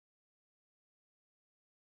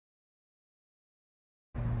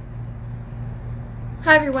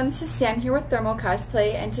Hi everyone, this is Sam here with Thermo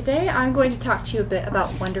Cosplay, and today I'm going to talk to you a bit about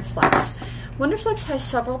Wonderflex. Wonderflex has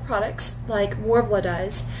several products like Warbler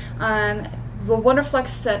does. The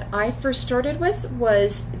Wonderflex that I first started with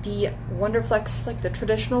was the Wonderflex, like the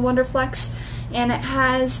traditional Wonderflex, and it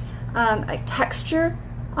has a texture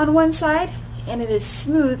on one side and it is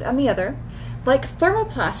smooth on the other. Like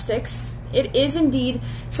thermoplastics, it is indeed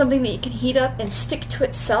something that you can heat up and stick to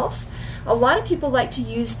itself. A lot of people like to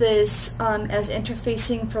use this as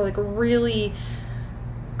interfacing for like a really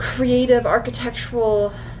creative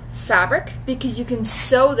architectural fabric, because you can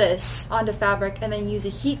sew this onto fabric and then use a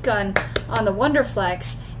heat gun on the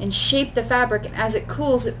Wonderflex and shape the fabric, and as it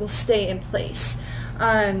cools it will stay in place.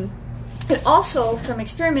 It also, from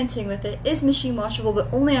experimenting with it, is machine washable,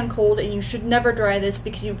 but only on cold, and you should never dry this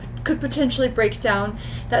because you could potentially break down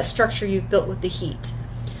that structure you've built with the heat.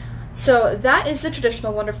 So that is the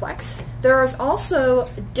traditional Wonderflex. There is also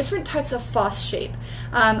different types of Fosshape.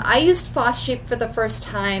 I used Foshape for the first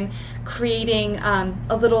time creating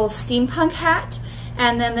a little steampunk hat,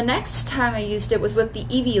 and then the next time I used it was with the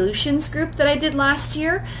Evolutions group that I did last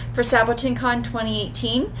year for SabotinCon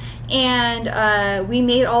 2018, and we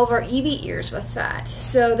made all of our Eevee ears with that.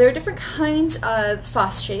 So there are different kinds of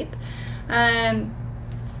Foshape.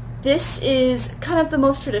 This is kind of the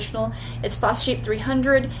most traditional. It's Foshape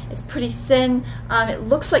 300. It's pretty thin. It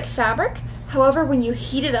looks like fabric. However, when you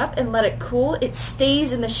heat it up and let it cool, it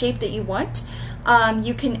stays in the shape that you want.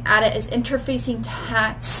 You can add it as interfacing to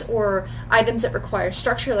hats or items that require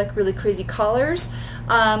structure, like really crazy collars.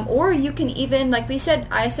 Or you can even, like I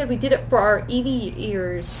said we did it for our Eevee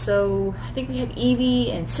ears. So I think we had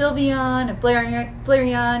Eevee and Sylveon and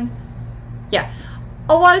Flareon. Yeah.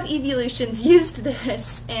 A lot of Evolutions used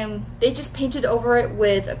this, and they just painted over it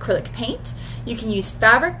with acrylic paint. You can use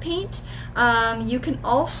fabric paint. You can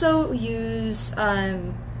also use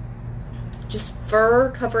just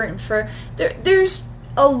fur, cover it in fur. There's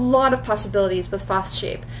a lot of possibilities with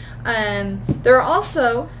Foshape. There's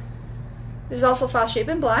also Foshape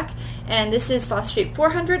in black, and this is Foshape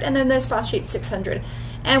 400, and then there's Foshape 600.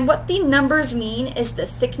 And what the numbers mean is the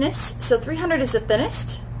thickness. So 300 is the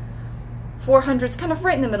thinnest. 400 is kind of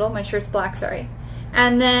right in the middle. My shirt's black, sorry.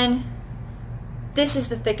 And then this is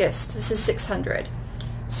the thickest. This is 600.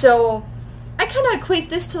 So I kind of equate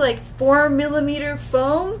this to like 4mm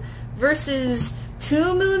foam versus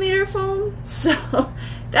 2mm foam. So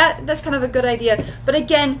that's kind of a good idea. But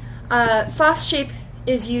again, Foshape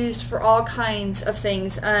is used for all kinds of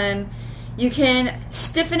things. You can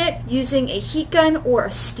stiffen it using a heat gun or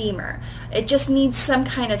a steamer. It just needs some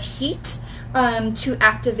kind of heat to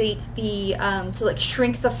activate the, to like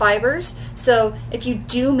shrink the fibers. So if you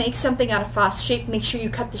do make something out of Foshape, make sure you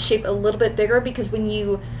cut the shape a little bit bigger, because when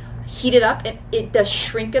you heat it up, it does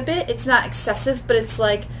shrink a bit. It's not excessive, but it's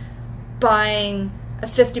like buying a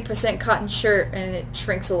 50% cotton shirt and it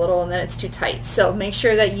shrinks a little and then it's too tight. So make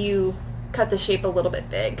sure that you cut the shape a little bit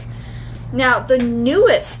big. Now, the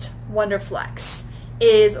newest Wonderflex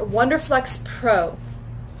is Wonderflex Pro.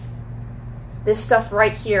 This stuff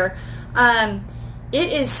right here. It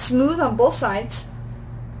is smooth on both sides.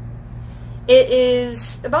 It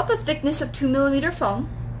is about the thickness of 2mm foam.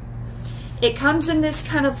 It comes in this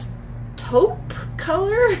kind of taupe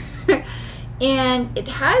color and it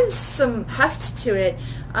has some heft to it.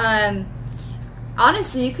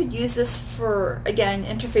 Honestly, you could use this for, again,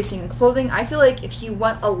 interfacing in clothing. I feel like if you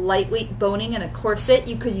want a lightweight boning and a corset,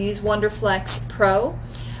 you could use Wonderflex Pro.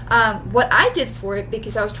 What I did for it,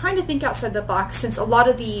 because I was trying to think outside the box, since a lot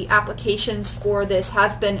of the applications for this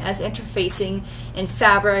have been as interfacing in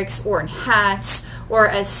fabrics or in hats or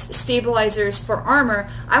as stabilizers for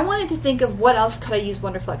armor, I wanted to think of what else could I use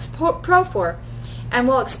Wonderflex Pro for. And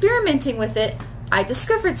while experimenting with it, I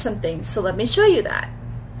discovered some things, so let me show you that.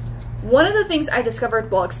 One of the things I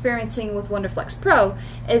discovered while experimenting with Wonderflex Pro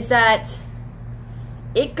is that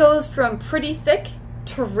it goes from pretty thick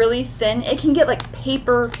to really thin. It can get like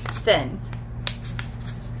paper thin.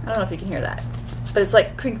 I don't know if you can hear that, but it's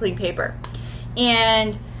like crinkling paper.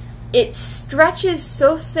 And it stretches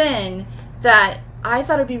so thin that I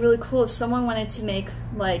thought it'd be really cool if someone wanted to make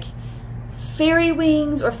like fairy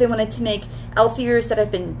wings, or if they wanted to make elf ears that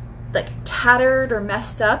have been like tattered or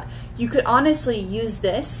messed up. You could honestly use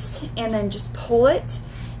this and then just pull it,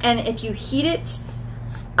 and if you heat it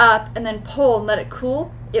up and then pull and let it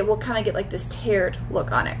cool, it will kind of get like this teared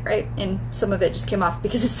look on it, right? And some of it just came off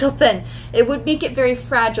because it's so thin. It would make it very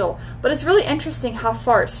fragile, but it's really interesting how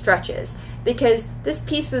far it stretches, because this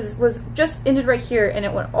piece was just ended right here and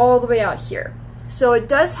it went all the way out here. So it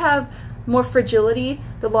does have more fragility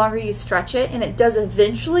the longer you stretch it, and it does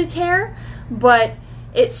eventually tear, but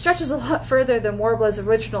it stretches a lot further than Warbla's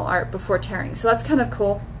original art before tearing, so that's kind of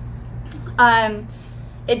cool.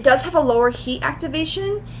 It does have a lower heat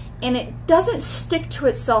activation, and it doesn't stick to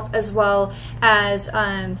itself as well as,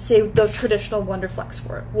 say, the traditional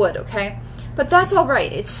Wonderflex would, okay? But that's all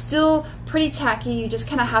right. It's still pretty tacky. You just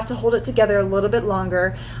kind of have to hold it together a little bit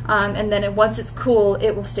longer, and then once it's cool,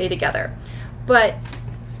 it will stay together. But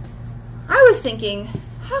I was thinking,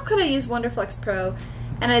 how could I use Wonderflex Pro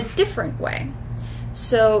in a different way?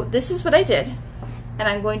 So this is what I did, and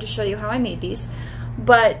I'm going to show you how I made these.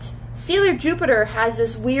 But Sailor Jupiter has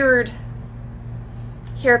this weird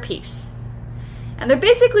hairpiece, and they're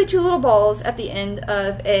basically two little balls at the end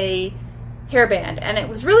of a hairband, and it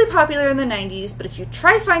was really popular in the 90s, but if you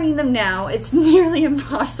try finding them now, it's nearly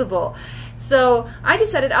impossible. So I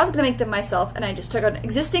decided I was going to make them myself, and I just took an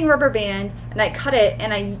existing rubber band and I cut it,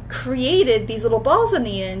 and I created these little balls on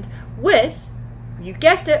the end with, you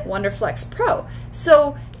guessed it, Wonderflex Pro.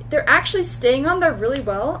 So they're actually staying on there really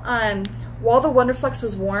well. While the Wonderflex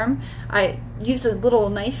was warm, I used a little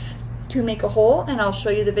knife to make a hole, and I'll show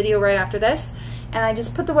you the video right after this. And I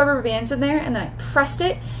just put the rubber bands in there, and then I pressed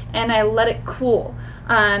it, and I let it cool.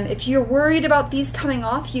 If you're worried about these coming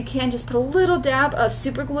off, you can just put a little dab of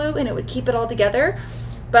super glue, and it would keep it all together.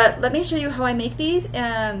 But let me show you how I make these,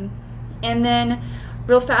 and then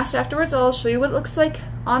real fast afterwards, I'll show you what it looks like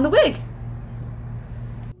on the wig.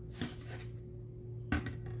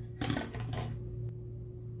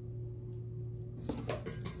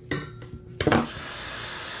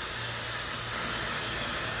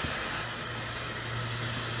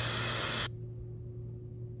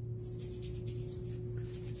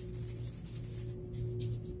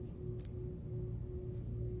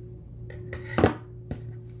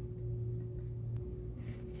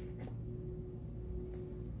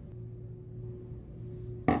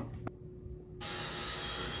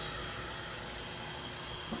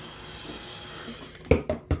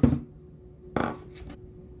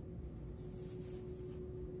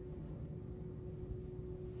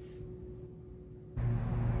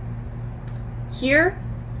 Here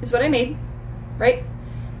is what I made, right?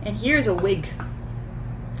 And here's a wig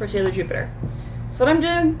for Sailor Jupiter. So what I'm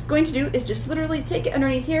going to do is just literally take it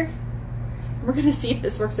underneath here. We're going to see if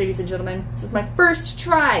this works, ladies and gentlemen. This is my first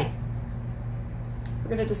try. We're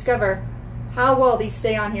going to discover how well these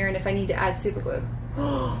stay on here and if I need to add super glue.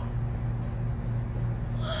 Oh,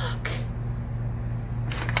 look.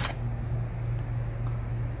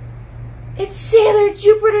 It's Sailor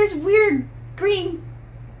Jupiter's weird green.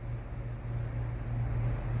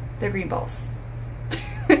 They're green balls.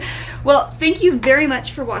 Well, thank you very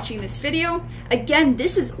much for watching this video. Again,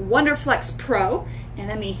 this is Wonderflex Pro, and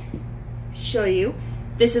let me show you.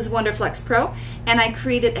 This is Wonderflex Pro, and I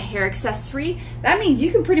created a hair accessory. That means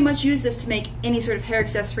you can pretty much use this to make any sort of hair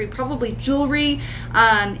accessory, probably jewelry.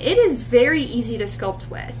 It is very easy to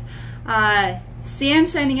sculpt with. Sam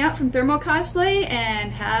signing out from Thermo Cosplay,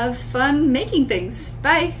 and have fun making things.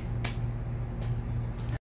 Bye.